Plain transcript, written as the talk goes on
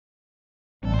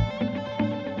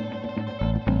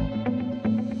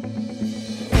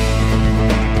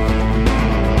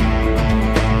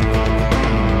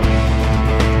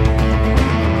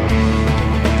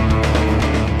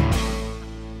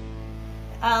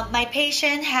My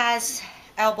patient has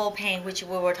elbow pain, which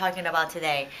we were talking about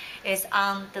today. It's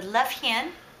on the left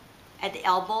hand at the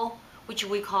elbow, which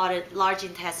we call it large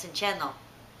intestine channel.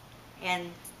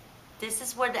 And this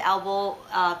is where the elbow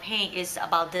pain is,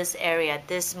 about this area,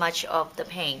 this much of the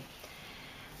pain.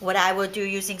 What I will do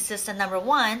using system number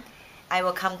 1, I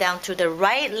will come down to the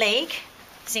right leg.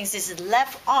 Since this is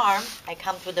left arm, I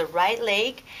come to the right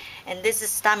leg, and this is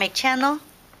stomach channel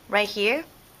right here.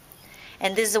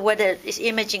 And this is what is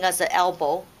imaging as the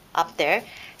elbow up there.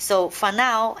 So for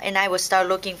now, and I will start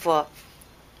looking for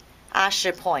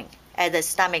Usher point at the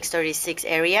stomach 36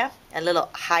 area, a little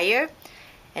higher,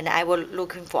 and I will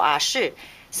looking for Usher.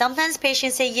 Sometimes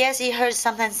patients say yes, it hurts,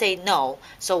 sometimes say no.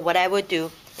 So what I would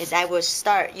do is I will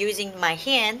start using my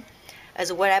hand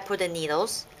as where I put the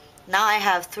needles. Now I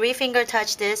have 3 finger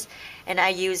touch this, and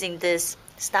I'm using this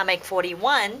stomach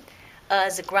 41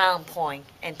 as a ground point,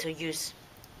 and to use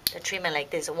the treatment like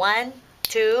this. 1,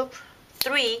 2,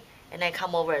 3, and I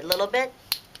come over a little bit,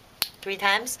 3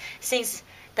 times. Since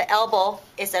the elbow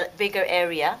is a bigger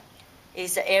area,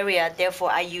 therefore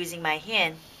I'm using my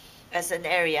hand as an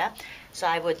area, so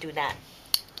I would do that.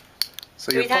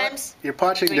 So 3 times. You're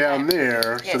punching down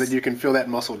there, yes, so that you can feel that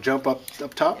muscle jump up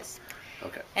top? Yes.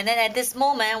 Okay. And then at this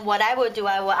moment, what I will do,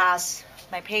 I will ask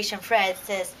my patient Fred,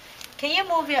 says, can you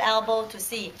move your elbow to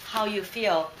see how you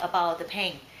feel about the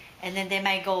pain? And then they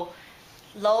might go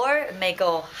lower, it may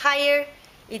go higher.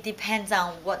 It depends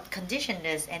on what condition it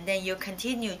is, and then you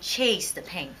continue chase the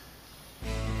pain.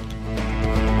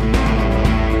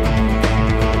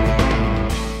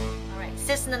 All right,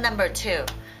 system number 2.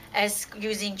 As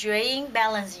using Juying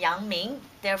balance Yang Ming,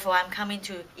 therefore I'm coming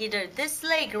to either this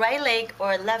leg, right leg,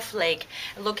 or left leg,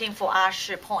 looking for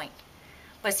Usher point.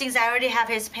 But since I already have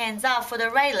his pants off for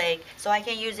the right leg, so I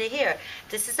can use it here.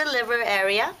 This is the liver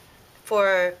area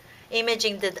for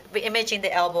imaging the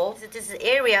elbow. This is the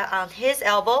area on his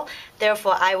elbow,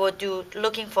 therefore I will do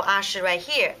looking for Usher right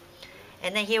here.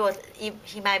 And then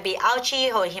he might be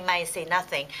ouchy, or he might say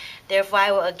nothing. Therefore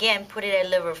I will again put it at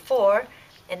liver 4.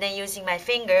 And then using my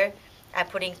finger, I'm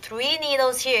putting 3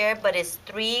 needles here, but it's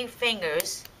 3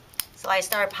 fingers. So I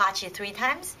start Pachi 3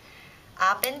 times,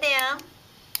 up and down,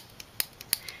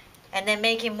 and then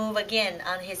make him move again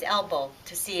on his elbow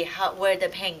to see where the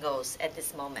pain goes at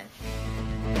this moment.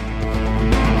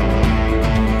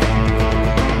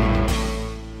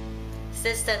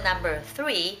 System number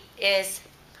 3 is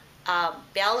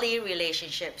belly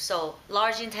relationship. So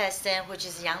large intestine, which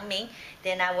is Yang Ming,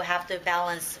 then I will have to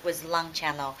balance with lung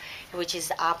channel, which is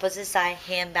the opposite side.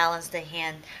 Hand balance the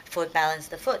hand, foot balance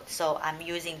the foot. So I'm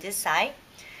using this side,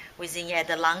 within at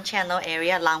the lung channel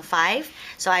area, lung 5.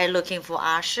 So I'm looking for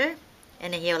Usher,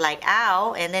 and then he'll like,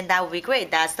 ow, and then that would be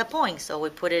great. That's the point. So we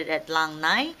put it at lung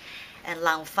 9 and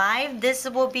lung 5. This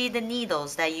will be the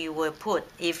needles that you will put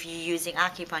if you're using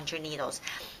acupuncture needles.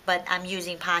 But I'm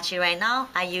using Pachi right now.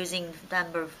 I'm using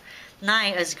number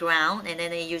 9 as ground, and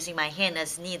then I'm using my hand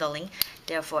as needling.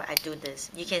 Therefore, I do this.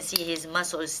 You can see his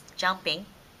muscle is jumping.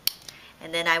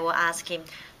 And then I will ask him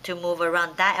to move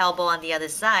around that elbow on the other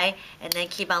side, and then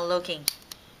keep on looking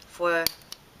for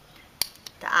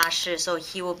the Usher, so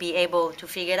he will be able to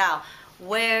figure it out.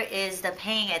 Where is the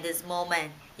pain at this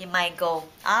moment? It might go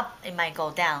up, it might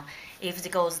go down. If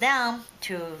it goes down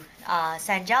to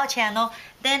Sanjiao channel,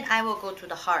 then I will go to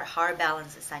the heart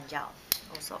balance the Sanjiao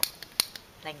also,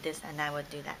 like this, and I will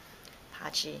do that.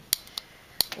 Pachi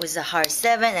with the heart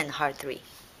 7 and heart 3.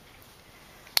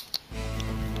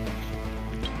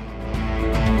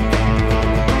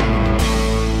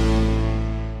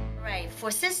 Right,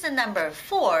 for system number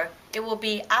 4, it will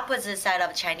be opposite side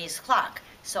of Chinese clock.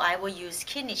 So I will use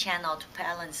kidney channel to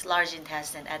balance large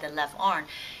intestine at the left arm.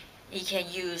 You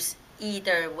can use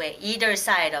either way, either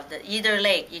side of either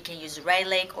leg. You can use right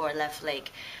leg or left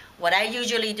leg. What I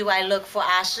usually do, I look for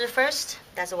Usher first.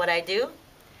 That's what I do.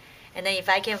 And then if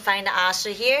I can find the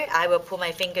Usher here, I will put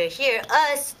my finger here,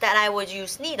 as that I would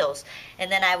use needles.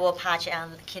 And then I will patch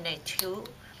on kidney 2.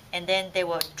 And then they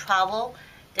will travel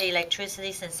the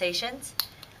electricity sensations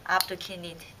up to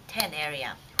kidney 10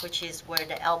 area, which is where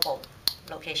the elbow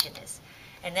location is.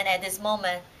 And then at this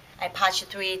moment, I patch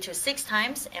 3 to 6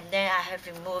 times, and then I have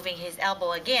him moving his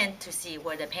elbow again to see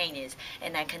where the pain is,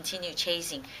 and I continue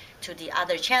chasing to the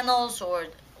other channels,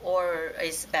 or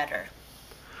is better.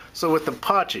 So with the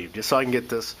Pachi, just so I can get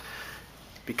this,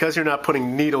 because you're not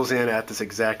putting needles in at this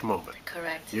exact moment.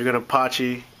 Correct. You're going to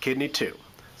Pachi kidney 2,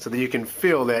 so that you can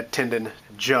feel that tendon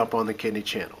jump on the kidney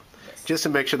channel, yes, just to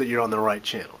make sure that you're on the right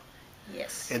channel.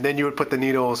 Yes. And then you would put the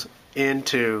needles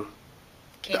into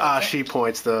the Ashi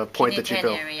points, the point that you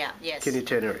feel. Area, yes. Kidney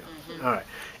 10 area. All right.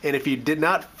 And if you did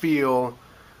not feel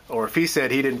Or if he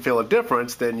said he didn't feel a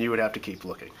difference, then you would have to keep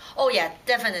looking. Oh yeah,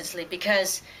 definitely,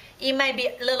 because it might be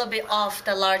a little bit off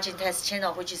the large intestine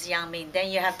channel, which is yang ming.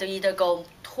 Then you have to either go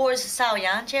towards the sao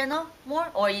yang channel more,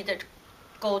 or either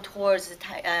go towards the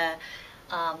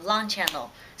lung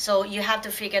channel. So you have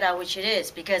to figure out which it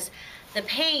is, because the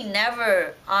pain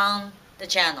never on the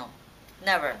channel,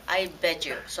 never. I bet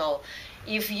you. So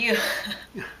if you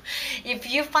if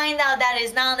you find out that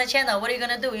it's not on the channel, what are you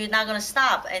gonna do? You're not gonna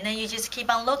stop, and then you just keep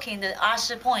on looking the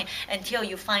usher point until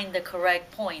you find the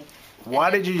correct point. Why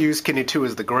did you use kidney 2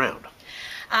 as the ground?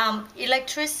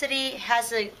 Electricity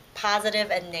has a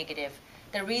positive and negative.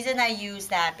 The reason I use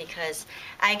that because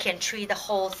I can treat the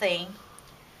whole thing,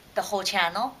 the whole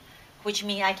channel, which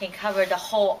means I can cover the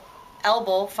whole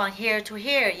elbow from here to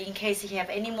here in case you have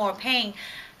any more pain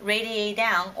radiate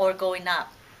down or going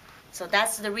up. So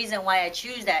that's the reason why I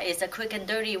choose that. It's a quick and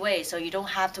dirty way, so you don't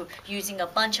have to using a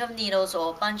bunch of needles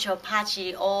or a bunch of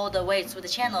patchy all the way through the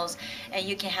channels, and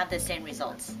you can have the same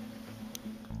results.